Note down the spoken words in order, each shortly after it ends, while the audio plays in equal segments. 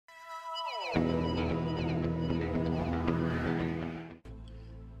Good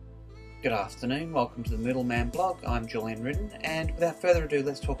afternoon, welcome to the Moodle Man blog. I'm Julian Ridden, and without further ado,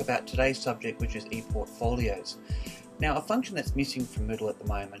 let's talk about today's subject, which is ePortfolios. Now, a function that's missing from Moodle at the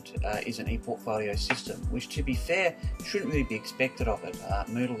moment is an ePortfolio system, which, to be fair, shouldn't really be expected of it.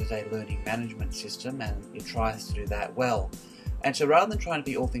 Moodle is a learning management system, and it tries to do that well. And so rather than trying to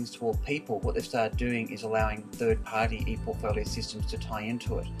be all things to all people, what they've started doing is allowing third-party ePortfolio systems to tie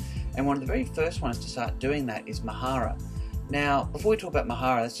into it. And one of the very first ones to start doing that is Mahara. Now, before we talk about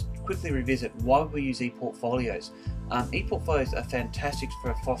Mahara, let's quickly revisit why we use ePortfolios. ePortfolios are fantastic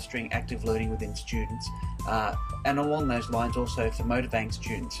for fostering active learning within students, and along those lines also for motivating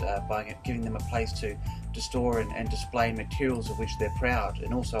students by giving them a place to store and display materials of which they're proud,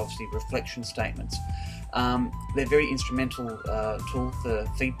 and also obviously reflection statements. They're a very instrumental tool for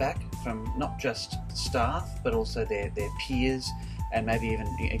feedback from not just staff but also their peers and maybe even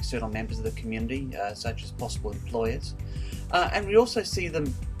external members of the community, such as possible employers. And we also see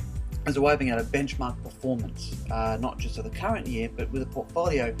them as a way of being able to benchmark performance, not just of the current year, but with a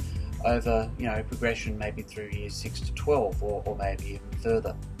portfolio over, progression maybe through years 6 to 12 or maybe even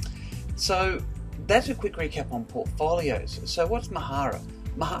further. So that's a quick recap on portfolios. So what's Mahara?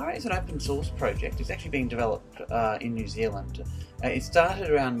 Mahara is an open source project. It's actually being developed in New Zealand. It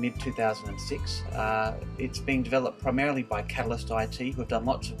started around mid-2006. It's being developed primarily by Catalyst IT, who have done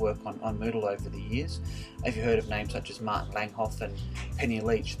lots of work on Moodle over the years. If you've heard of names such as Martin Langhoff and Penny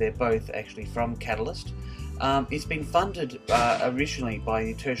Leach, they're both actually from Catalyst. It's been funded originally by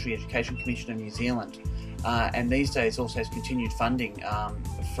the Tertiary Education Commission of New Zealand, and these days also has continued funding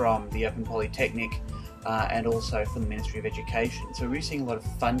from the Open Polytechnic and also from the Ministry of Education. So we're seeing a lot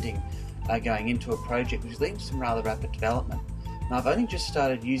of funding going into a project which is leading to some rather rapid development. Now, I've only just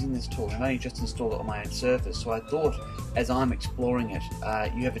started using this tool. I've only just installed it on my own Surface, so I thought as I'm exploring it,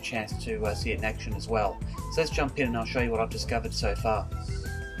 you have a chance to see it in action as well. So let's jump in and I'll show you what I've discovered so far.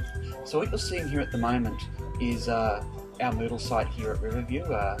 So what you're seeing here at the moment is our Moodle site here at Riverview.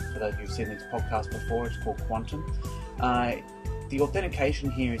 For those of you who've seen this podcast before, it's called Quantum. The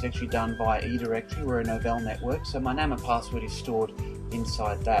authentication here is actually done via eDirectory. We're a Novell network, so my name and password is stored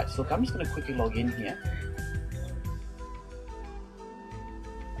inside that. So look, I'm just going to quickly log in here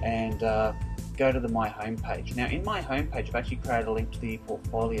and go to my home page. Now, in my home page, I've actually created a link to the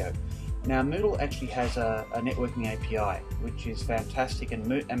ePortfolio. Now, Moodle actually has a networking API, which is fantastic, and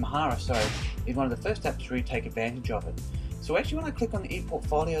Mahara, is one of the first apps to really take advantage of it. So actually, when I click on the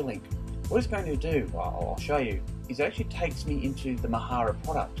ePortfolio link, what it's going to do, I'll show you, is it actually takes me into the Mahara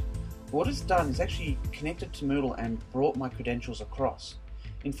product. What it's done is actually connected to Moodle and brought my credentials across.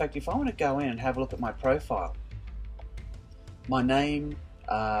 In fact, if I want to go in and have a look at my profile, my name,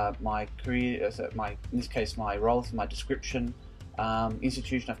 my career, in this case my roles, my description,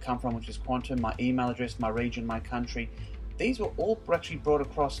 institution I've come from, which is Quantum, my email address, my region, my country, these were all actually brought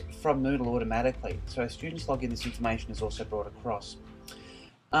across from Moodle automatically. So as students log in, this information is also brought across.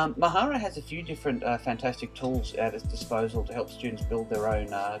 Mahara has a few different fantastic tools at its disposal to help students build their own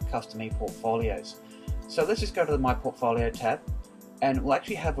custom ePortfolios. So let's just go to the My Portfolio tab and we'll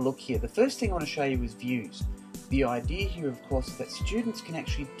actually have a look here. The first thing I want to show you is views. The idea here, of course, is that students can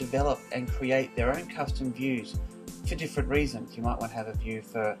actually develop and create their own custom views for different reasons. You might want to have a view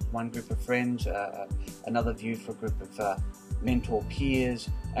for one group of friends, another view for a group of mentor peers,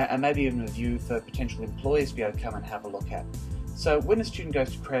 and maybe even a view for potential employers to be able to come and have a look at. So when a student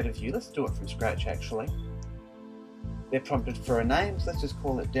goes to create a view, let's do it from scratch actually. They're prompted for a name, so let's just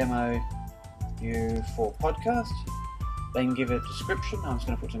call it Demo View for Podcast. They can give it a description. I'm just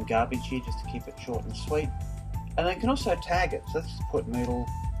going to put some garbage here just to keep it short and sweet. And they can also tag it, so let's just put Moodle,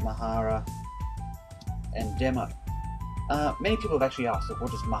 Mahara, and Demo. Many people have actually asked,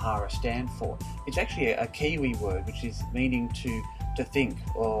 what does Mahara stand for? It's actually a Kiwi word, which is meaning to think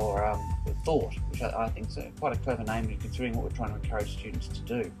or thought, which I think is quite a clever name considering what we're trying to encourage students to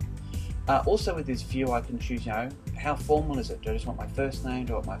do. Also with this view, I can choose, how formal is it? Do I just want my first name?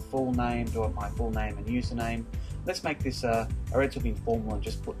 Do I want my full name? Do I want my full name and username? Let's make this a relatively informal and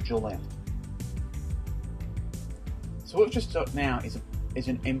just put Julian. So what we've just got now is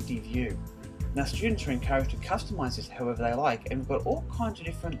an empty view. Now students are encouraged to customize this however they like, and we've got all kinds of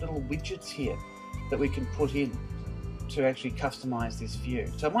different little widgets here that we can put in to actually customize this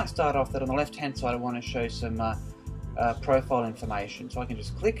view. So I might start off that on the left hand side I want to show some profile information. So I can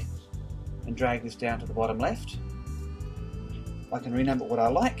just click and drag this down to the bottom left. I can rename it what I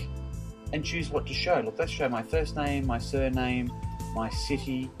like and choose what to show. Look, let's show my first name, my surname, my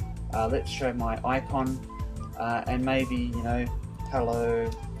city, let's show my icon, and maybe, hello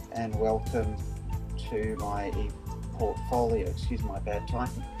and welcome to my ePortfolio. Excuse my bad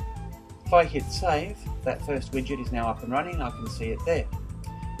typing. If I hit save, that first widget is now up and running. I can see it there.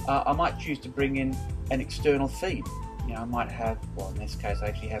 I might choose to bring in an external feed. I might have, well, in this case I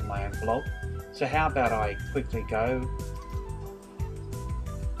actually have my own blog. So how about I quickly go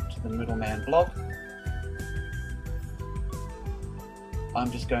to the Moodle blog.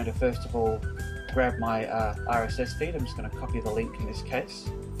 I'm just going to first of all grab my RSS feed. I'm just going to copy the link in this case.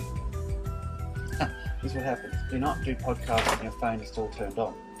 This is what happens. Do not do podcasts when your phone is still turned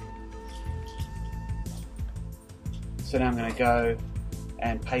on. So now I'm going to go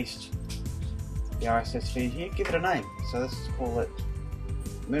and paste the RSS feed here. Give it a name. So let's call it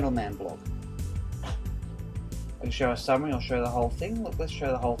Moodle blog. I can show a summary. I'll show the whole thing. Look, let's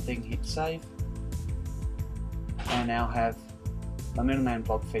show the whole thing. Hit save. And now have my Moodle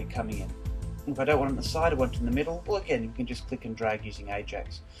blog feed coming in. If I don't want it on the side, I want it in the middle. Well, again, you can just click and drag using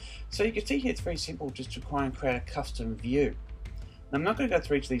Ajax. So you can see here it's very simple just to try and create a custom view. Now, I'm not going to go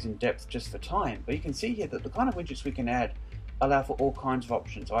through each of these in depth just for time, but you can see here that the kind of widgets we can add allow for all kinds of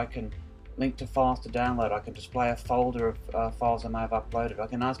options. I can link to files to download. I can display a folder of files I may have uploaded. I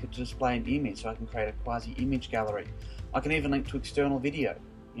can ask it to display an image, so I can create a quasi-image gallery. I can even link to external video.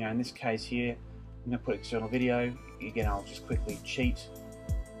 In this case here, I'm going to put external video. Again, I'll just quickly cheat.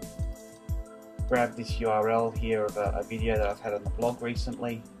 Grab this URL here of a video that I've had on the blog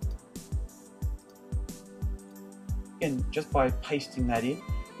recently. Again, just by pasting that in,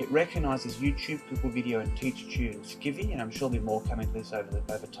 it recognises YouTube, Google Video and TeachTube and Skivvy, and I'm sure there'll be more coming to this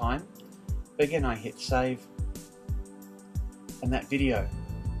over time. But again, I hit save, and that video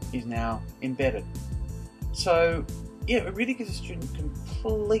is now embedded. So yeah, it really gives a student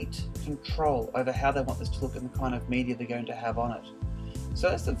complete control over how they want this to look and the kind of media they're going to have on it. So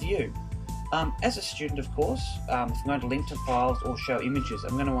that's the view. As a student, of course, if I'm going to link to files or show images,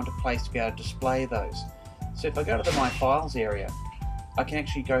 I'm going to want a place to be able to display those. So if I go to the My Files area, I can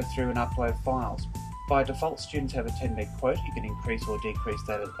actually go through and upload files. By default, students have a 10 meg quota. You can increase or decrease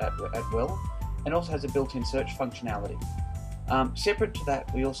that at will, and also has a built-in search functionality. Separate to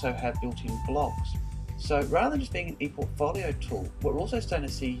that, we also have built-in blogs. So rather than just being an ePortfolio tool, what we're also starting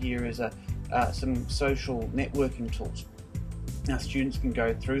to see here is some social networking tools. Now students can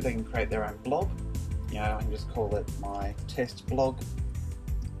go through, they can create their own blog. I can just call it my test blog.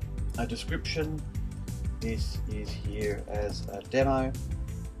 A description. This is here as a demo.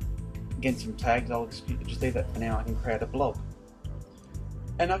 Again, some tags. I'll just leave that for now. I can create a blog.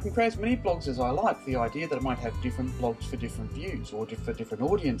 And I can create as many blogs as I like. The idea that I might have different blogs for different views or for different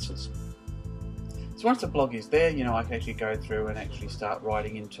audiences. So once the blog is there, I can actually go through and actually start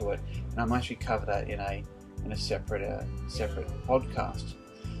writing into it. And I might actually cover that in a separate podcast.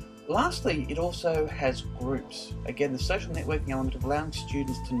 Lastly, it also has groups. Again, the social networking element of allowing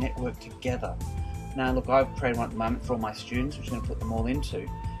students to network together. Now look, I've created one at the moment for all my students, which I'm going to put them all into.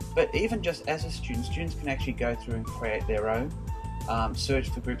 But even just as a student, students can actually go through and create their own, search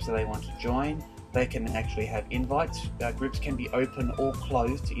for groups that they want to join. They can actually have invites. Groups can be open or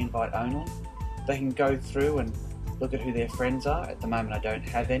closed to invite only. They can go through and look at who their friends are. At the moment I don't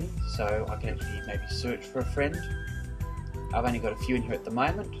have any, so I can actually maybe search for a friend. I've only got a few in here at the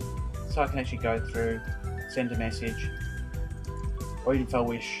moment, so I can actually go through, send a message, or even if I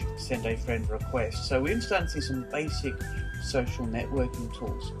wish, send a friend request. So we're starting to see some basic social networking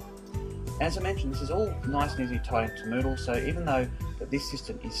tools. As I mentioned, this is all nice and easy tied into Moodle, so even though this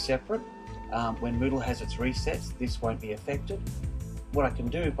system is separate, when Moodle has its resets, this won't be affected. What I can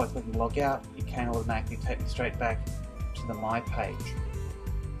do by clicking log out, it can automatically take me straight back to the My page.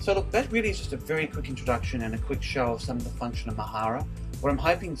 So look, that really is just a very quick introduction and a quick show of some of the function of Mahara. What I'm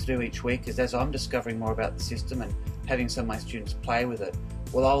hoping to do each week is, as I'm discovering more about the system and having some of my students play with it,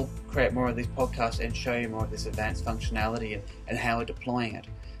 well, I'll create more of these podcasts and show you more of this advanced functionality and how we're deploying it.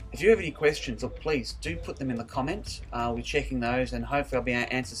 If you have any questions, look, please do put them in the comments. I'll be checking those, and hopefully I'll be able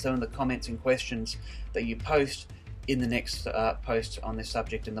to answer some of the comments and questions that you post in the next post on this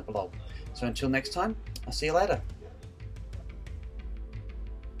subject in the blog. So until next time, I'll see you later.